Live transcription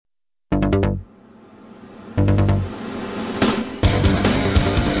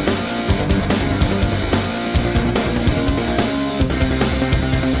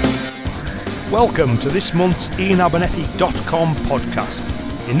Welcome to this month's IanAbernethy.com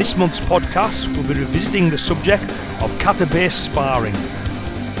podcast. In this month's podcast, we'll be revisiting the subject of kata-based sparring.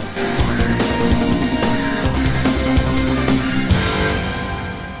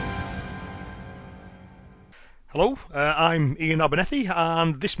 Hello, I'm Ian Abernethy,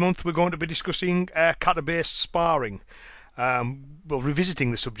 and this month we're going to be discussing kata-based sparring.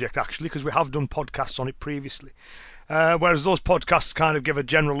 Revisiting the subject actually, because we have done podcasts on it previously. Whereas those podcasts kind of give a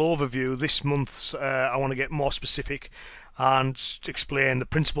general overview, this month's I want to get more specific and explain the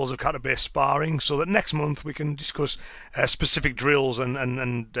principles of kata-based sparring, so that next month we can discuss specific drills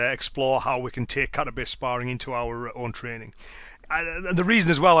and explore how we can take kata-based sparring into our own training. The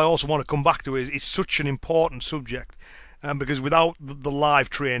reason as well I also want to come back to is it's such an important subject. Because without the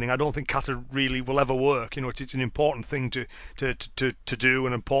live training, I don't think kata really will ever work. You know, it's an important thing to do,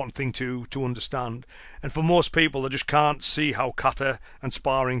 an important thing to understand. And for most people, they just can't see how kata and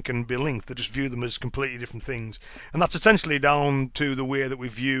sparring can be linked. They just view them as completely different things. And that's essentially down to the way that we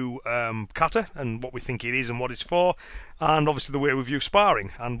view kata and what we think it is and what it's for, and obviously the way we view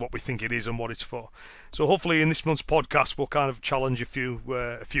sparring and what we think it is and what it's for. So hopefully in this month's podcast, we'll kind of challenge a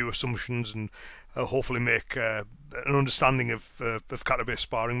few assumptions and hopefully make an understanding of kata-based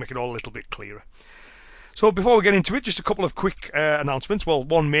sparring, make it all a little bit clearer. So before we get into it, just a couple of quick announcements. Well,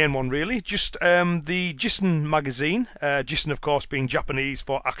 one main one really. Just the Jisen magazine, Jisen of course being Japanese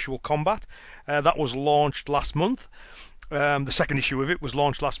for actual combat, that was launched last month. The second issue of it was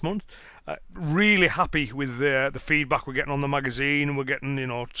launched last month. Really happy with the feedback we're getting on the magazine. We're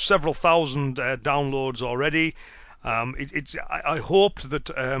getting several thousand downloads already. I hoped that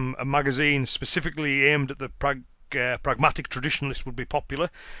a magazine specifically aimed at the pragmatic traditionalist would be popular,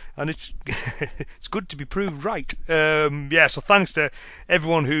 and it's it's good to be proved right. So thanks to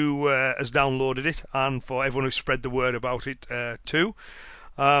everyone who has downloaded it, and for everyone who spread the word about it too.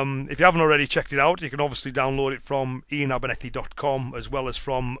 If you haven't already checked it out, you can obviously download it from IanAbernethy.com as well as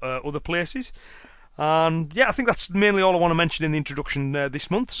from other places. And I think that's mainly all I want to mention in the introduction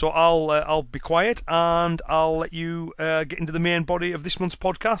this month. So I'll be quiet and I'll let you get into the main body of this month's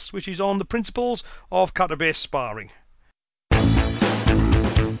podcast, which is on the principles of kata-based sparring.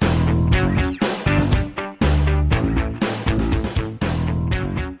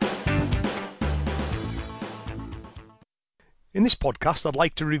 In this podcast, I'd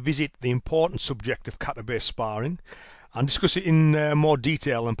like to revisit the important subject of kata-based sparring and discuss it in more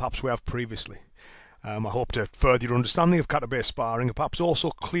detail than perhaps we have previously. I hope to further your understanding of kata-based sparring and perhaps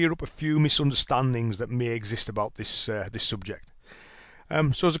also clear up a few misunderstandings that may exist about this subject.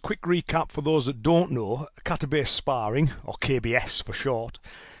 So as a quick recap for those that don't know, kata-based sparring, or KBS for short,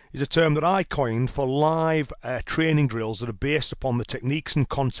 is a term that I coined for live training drills that are based upon the techniques and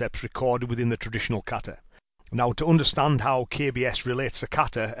concepts recorded within the traditional kata. Now, to understand how KBS relates to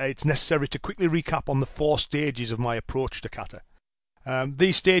kata, it's necessary to quickly recap on the 4 stages of my approach to kata.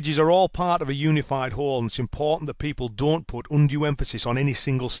 These stages are all part of a unified whole, and it's important that people don't put undue emphasis on any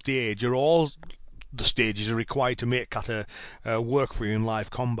single stage, or all the stages are required to make kata work for you in live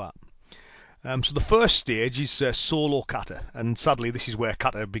combat. So the first stage is solo kata, and sadly this is where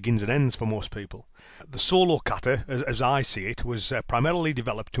kata begins and ends for most people. The solo kata, as I see it, was primarily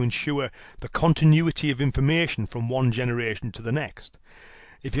developed to ensure the continuity of information from one generation to the next.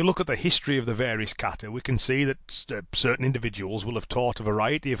 If you look at the history of the various kata, we can see that certain individuals will have taught a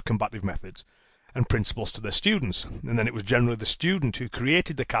variety of combative methods and principles to their students, and then it was generally the student who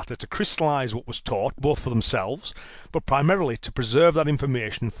created the kata to crystallise what was taught, both for themselves, but primarily to preserve that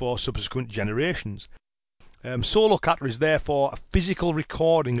information for subsequent generations. Solo kata is therefore a physical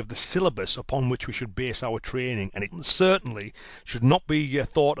recording of the syllabus upon which we should base our training, and it certainly should not be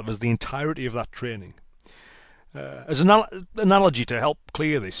thought of as the entirety of that training. As an analogy to help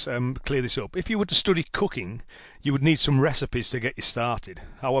clear this up, if you were to study cooking, you would need some recipes to get you started.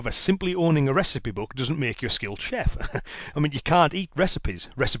 However, simply owning a recipe book doesn't make you a skilled chef. I mean, you can't eat recipes.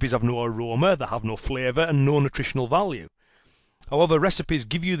 Recipes have no aroma, they have no flavour and no nutritional value. However, recipes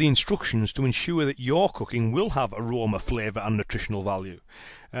give you the instructions to ensure that your cooking will have aroma, flavour and nutritional value.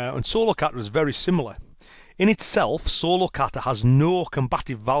 And solo kata is very similar. In itself, solo kata has no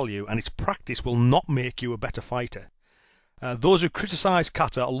combative value, and its practice will not make you a better fighter. Those who criticise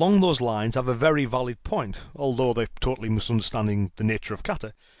kata along those lines have a very valid point, although they're totally misunderstanding the nature of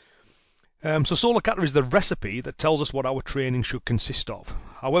kata. So solo kata is the recipe that tells us what our training should consist of.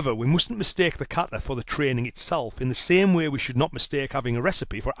 However, we mustn't mistake the kata for the training itself, in the same way we should not mistake having a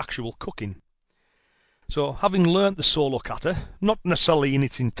recipe for actual cooking. So, having learnt the solo kata, not necessarily in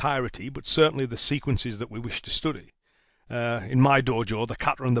its entirety, but certainly the sequences that we wish to study. In my dojo, the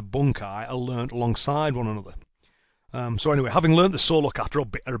kata and the bunkai are learnt alongside one another. So anyway, having learnt the solo kata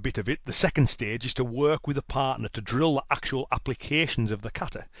or a bit of it, the second stage is to work with a partner to drill the actual applications of the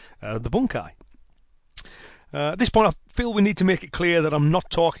kata, the bunkai. At this point, I feel we need to make it clear that I'm not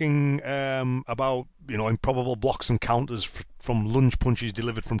talking about improbable blocks and counters from lunge punches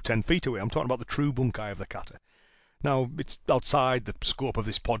delivered from 10 feet away. I'm talking about the true bunkai of the kata. Now, it's outside the scope of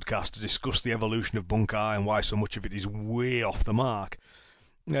this podcast to discuss the evolution of bunkai and why so much of it is way off the mark.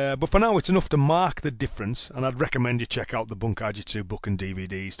 But for now, it's enough to mark the difference, and I'd recommend you check out the Bunkai Jitsu book and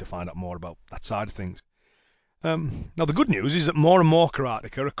DVDs to find out more about that side of things. Now, the good news is that more and more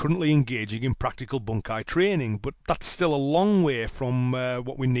karateka are currently engaging in practical bunkai training, but that's still a long way from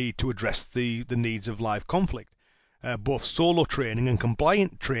what we need to address the needs of live conflict. Both solo training and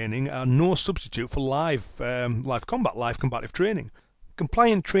compliant training are no substitute for live combative training.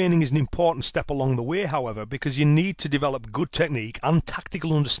 Compliant training is an important step along the way, however, because you need to develop good technique and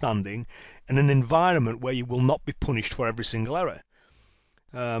tactical understanding in an environment where you will not be punished for every single error.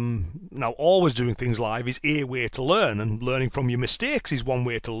 Now, always doing things live is a way to learn, and learning from your mistakes is one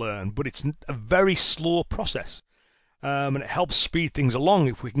way to learn, but it's a very slow process. And it helps speed things along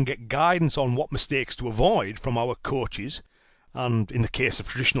if we can get guidance on what mistakes to avoid from our coaches, and in the case of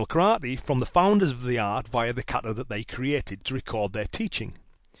traditional karate, from the founders of the art via the kata that they created to record their teaching.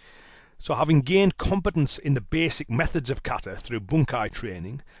 So having gained competence in the basic methods of kata through bunkai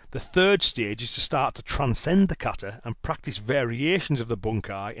training, the third stage is to start to transcend the kata and practice variations of the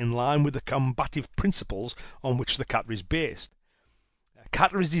bunkai in line with the combative principles on which the kata is based.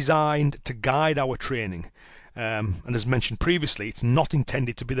 Kata is designed to guide our training, and as mentioned previously, it's not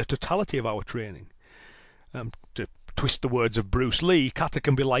intended to be the totality of our training. To twist the words of Bruce Lee, kata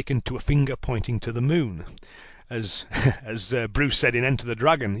can be likened to a finger pointing to the moon. As Bruce said in Enter the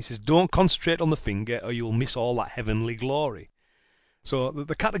Dragon, he says, "Don't concentrate on the finger or you'll miss all that heavenly glory." So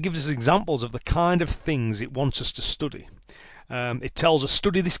the kata gives us examples of the kind of things it wants us to study. It tells us,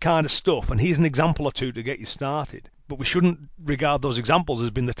 study this kind of stuff, and here's an example or two to get you started. But we shouldn't regard those examples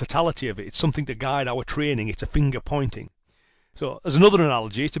as being the totality of it. It's something to guide our training. It's a finger pointing. So, as another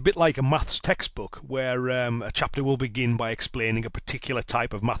analogy, it's a bit like a maths textbook, where a chapter will begin by explaining a particular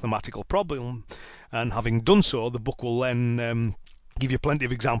type of mathematical problem, and having done so, the book will then give you plenty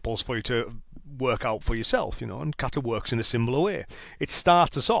of examples for you to work out for yourself, and kata works in a similar way. It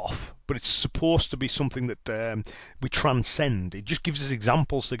starts us off, but it's supposed to be something that we transcend. It just gives us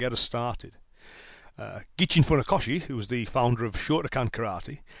examples to get us started. Gichin Funakoshi, who was the founder of Shotokan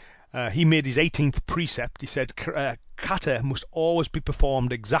Karate, he made his 18th precept. He said, kata must always be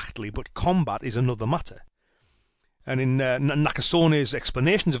performed exactly, but combat is another matter. And in Nakasone's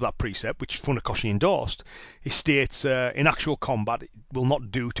explanations of that precept, which Funakoshi endorsed, he states, in actual combat, it will not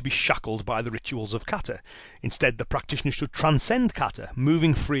do to be shackled by the rituals of kata. Instead, the practitioner should transcend kata,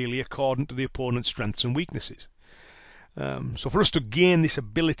 moving freely according to the opponent's strengths and weaknesses. So for us to gain this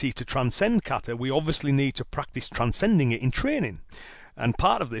ability to transcend kata, we obviously need to practice transcending it in training. And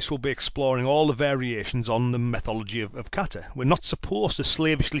part of this will be exploring all the variations on the methodology of kata. We're not supposed to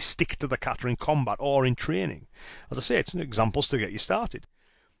slavishly stick to the kata in combat or in training. As I say, it's examples to get you started.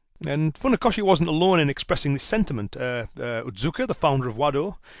 And Funakoshi wasn't alone in expressing this sentiment. Otsuka, the founder of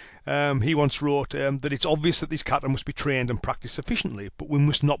Wado, he once wrote that it's obvious that these kata must be trained and practiced sufficiently, but we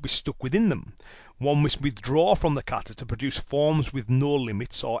must not be stuck within them. One must withdraw from the kata to produce forms with no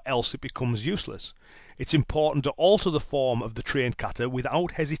limits, or else it becomes useless. It's important to alter the form of the trained kata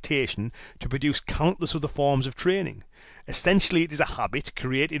without hesitation to produce countless other forms of training. Essentially, it is a habit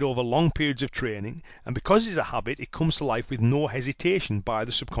created over long periods of training, and because it is a habit, it comes to life with no hesitation by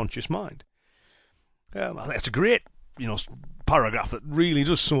the subconscious mind. I think that's a great, paragraph that really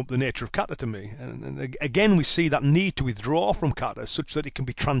does sum up the nature of kata to me. And again, we see that need to withdraw from kata such that it can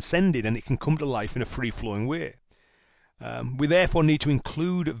be transcended and it can come to life in a free-flowing way. We therefore need to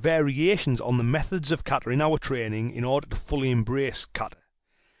include variations on the methods of kata in our training in order to fully embrace kata.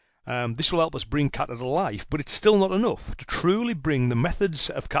 This will help us bring kata to life, but it's still not enough. To truly bring the methods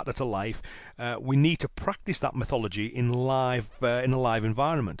of kata to life, we need to practice that methodology in a live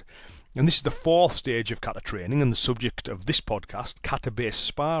environment. And this is the fourth stage of kata training and the subject of this podcast, kata-based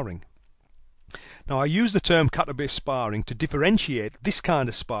sparring. Now, I use the term kata-based sparring to differentiate this kind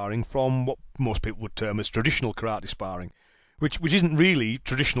of sparring from what most people would term as traditional karate sparring, which isn't really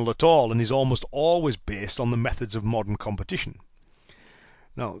traditional at all and is almost always based on the methods of modern competition.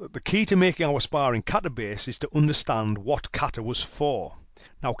 Now, the key to making our sparring kata-based is to understand what kata was for.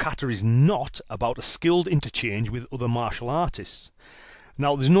 Now, kata is not about a skilled interchange with other martial artists.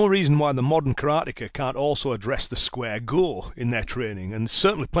 Now, there's no reason why the modern karateka can't also address the square go in their training, and there's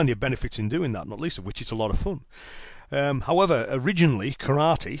certainly plenty of benefits in doing that, not least of which it's a lot of fun. However, originally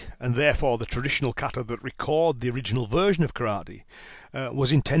karate, and therefore the traditional kata that record the original version of karate,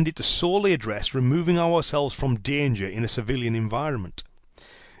 was intended to solely address removing ourselves from danger in a civilian environment.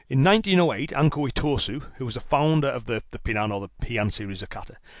 In 1908, Anko Itosu, who was the founder of the Pinan or the Heian series of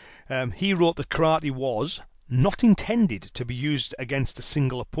kata, he wrote that karate was not intended to be used against a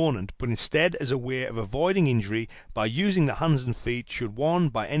single opponent, but instead as a way of avoiding injury by using the hands and feet should one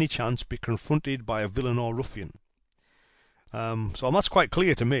by any chance be confronted by a villain or ruffian. So that's quite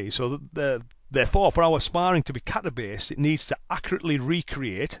clear to me. So therefore, for our sparring to be kata-based, it needs to accurately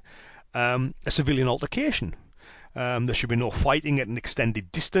recreate a civilian altercation. There should be no fighting at an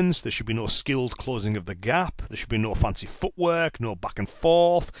extended distance. There should be no skilled closing of the gap. There should be no fancy footwork, no back and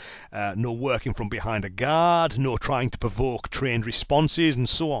forth, no working from behind a guard, no trying to provoke trained responses, and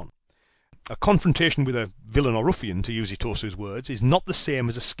so on. A confrontation with a villain or ruffian, to use Itosu's words, is not the same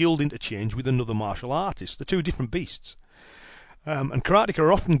as a skilled interchange with another martial artist. They're two different beasts. And karateka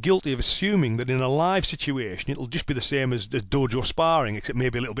are often guilty of assuming that in a live situation it'll just be the same as dojo sparring, except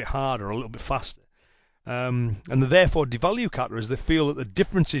maybe a little bit harder or a little bit faster. And they therefore devalue kata as they feel that the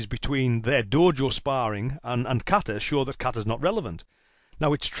differences between their dojo sparring and kata show that kata is not relevant.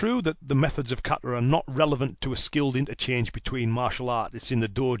 Now, it's true that the methods of kata are not relevant to a skilled interchange between martial artists in the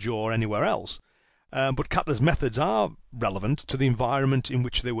dojo or anywhere else. But kata's methods are relevant to the environment in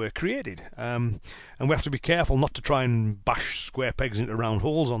which they were created. And we have to be careful not to try and bash square pegs into round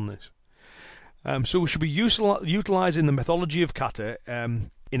holes on this. So we should be utilising the methodology of kata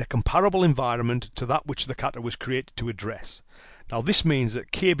in a comparable environment to that which the kata was created to address. Now, this means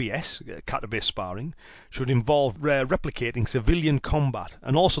that KBS, kata-based sparring, should involve replicating civilian combat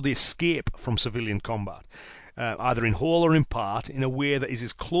and also the escape from civilian combat, either in whole or in part, in a way that is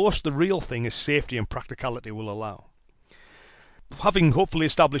as close to the real thing as safety and practicality will allow. Having hopefully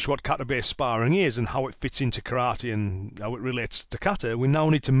established what kata-based sparring is and how it fits into karate and how it relates to kata, we now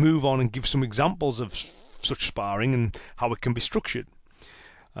need to move on and give some examples of such sparring and how it can be structured.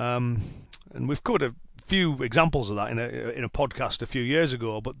 And we've covered a few examples of that in a podcast a few years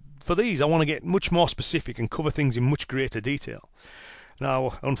ago, but for these I want to get much more specific and cover things in much greater detail.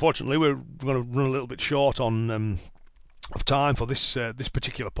 Now, unfortunately, we're going to run a little bit short of time for this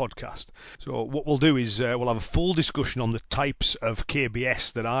particular podcast. So what we'll do is we'll have a full discussion on the types of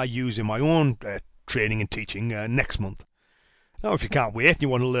KBS that I use in my own training and teaching next month. Now, if you can't wait and you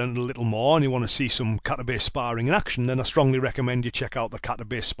want to learn a little more and you want to see some kata-based sparring in action, then I strongly recommend you check out the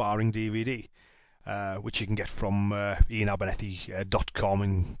Kata-Based Sparring DVD, which you can get from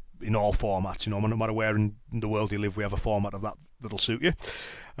ianabernethy.com in all formats. You know, no matter where in the world you live, we have a format of that that'll suit you.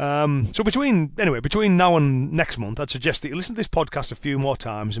 So between now and next month, I'd suggest that you listen to this podcast a few more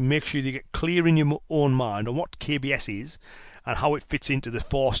times and make sure you get clear in your own mind on what KBS is and how it fits into the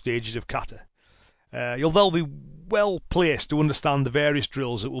 4 stages of kata. You'll then be well placed to understand the various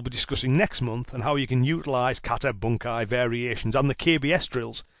drills that we'll be discussing next month and how you can utilise kata, bunkai, variations and the KBS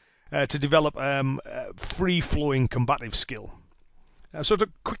drills to develop free-flowing combative skill. So to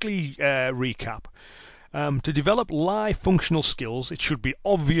quickly recap, to develop live functional skills, it should be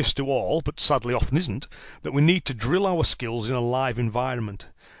obvious to all, but sadly often isn't, that we need to drill our skills in a live environment.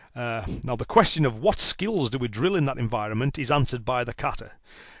 Now the question of what skills do we drill in that environment is answered by the kata.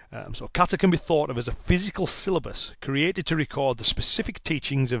 So kata can be thought of as a physical syllabus created to record the specific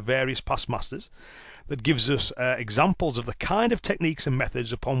teachings of various past masters that gives us examples of the kind of techniques and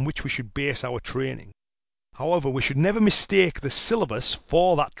methods upon which we should base our training. However, we should never mistake the syllabus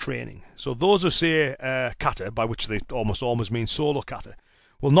for that training. So those who say kata, by which they almost mean solo kata,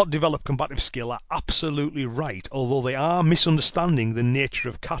 will not develop combative skill are absolutely right, although they are misunderstanding the nature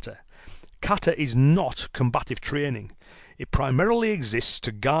of kata. Kata is not combative training. It primarily exists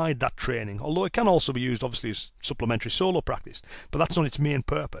to guide that training, although it can also be used obviously as supplementary solo practice, but that's not its main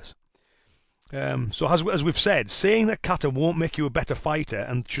purpose. So as we've said, saying that kata won't make you a better fighter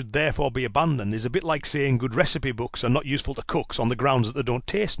and should therefore be abandoned is a bit like saying good recipe books are not useful to cooks on the grounds that they don't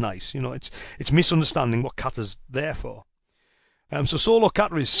taste nice. You know, it's misunderstanding what kata's there for. So solo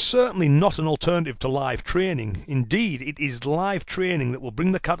kata is certainly not an alternative to live training. Indeed, it is live training that will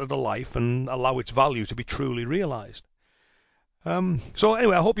bring the kata to life and allow its value to be truly realised. So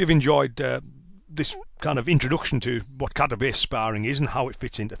anyway, I hope you've enjoyed this kind of introduction to what kata-based sparring is and how it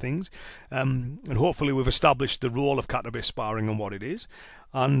fits into things. And hopefully we've established the role of kata-based sparring and what it is.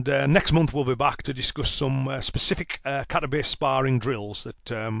 And next month we'll be back to discuss some specific kata-based sparring drills that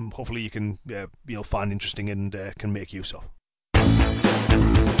hopefully you'll find interesting and can make use of.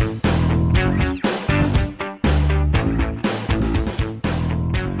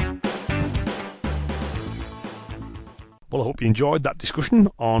 Well, I hope you enjoyed that discussion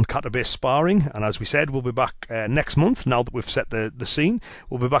on kata-based sparring, and as we said, we'll be back next month. Now that we've set the scene,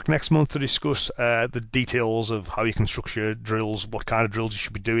 we'll be back next month to discuss the details of how you can structure drills, what kind of drills you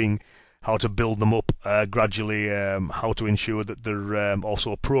should be doing, how to build them up gradually, how to ensure that they're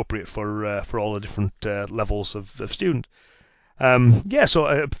also appropriate for all the different levels of student.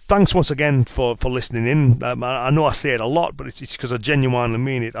 So thanks once again for listening in. I know I say it a lot, but it's because I genuinely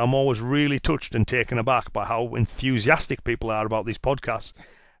mean it. I'm always really touched and taken aback by how enthusiastic people are about these podcasts.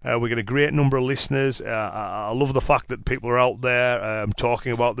 We get a great number of listeners. I love the fact that people are out there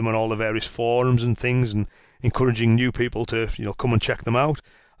talking about them on all the various forums and things, and encouraging new people to come and check them out.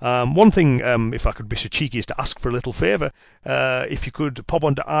 One thing, if I could be so cheeky as to ask for a little favour, if you could pop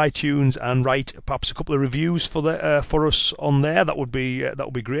onto iTunes and write perhaps a couple of reviews for us on there, that would be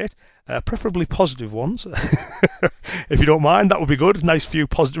great. Preferably positive ones, if you don't mind. That would be good. Nice few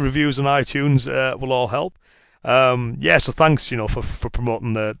positive reviews on iTunes will all help. So thanks, for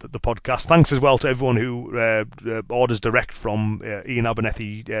promoting the podcast. Thanks as well to everyone who orders direct from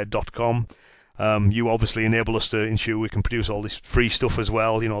ianabernethy.com. You obviously enable us to ensure we can produce all this free stuff as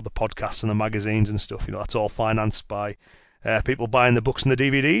well, the podcasts and the magazines and stuff. That's all financed by people buying the books and the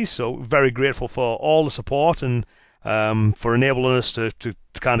DVDs. So very grateful for all the support and for enabling us to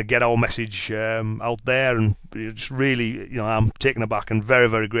kind of get our message out there. And just really, I'm taken aback and very,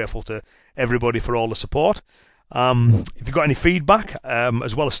 very grateful to everybody for all the support. If you've got any feedback,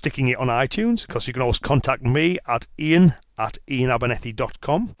 as well as sticking it on iTunes, because you can always contact me at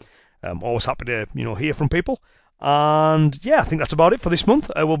ian@ianabernethy.com. I'm always happy to hear from people. And I think that's about it for this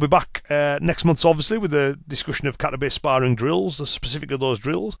month. We'll be back next month, obviously, with a discussion of kata-based sparring drills, the specific of those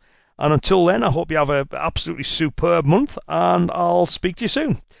drills. And until then, I hope you have an absolutely superb month, and I'll speak to you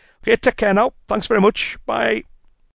soon. Okay, take care now. Thanks very much. Bye.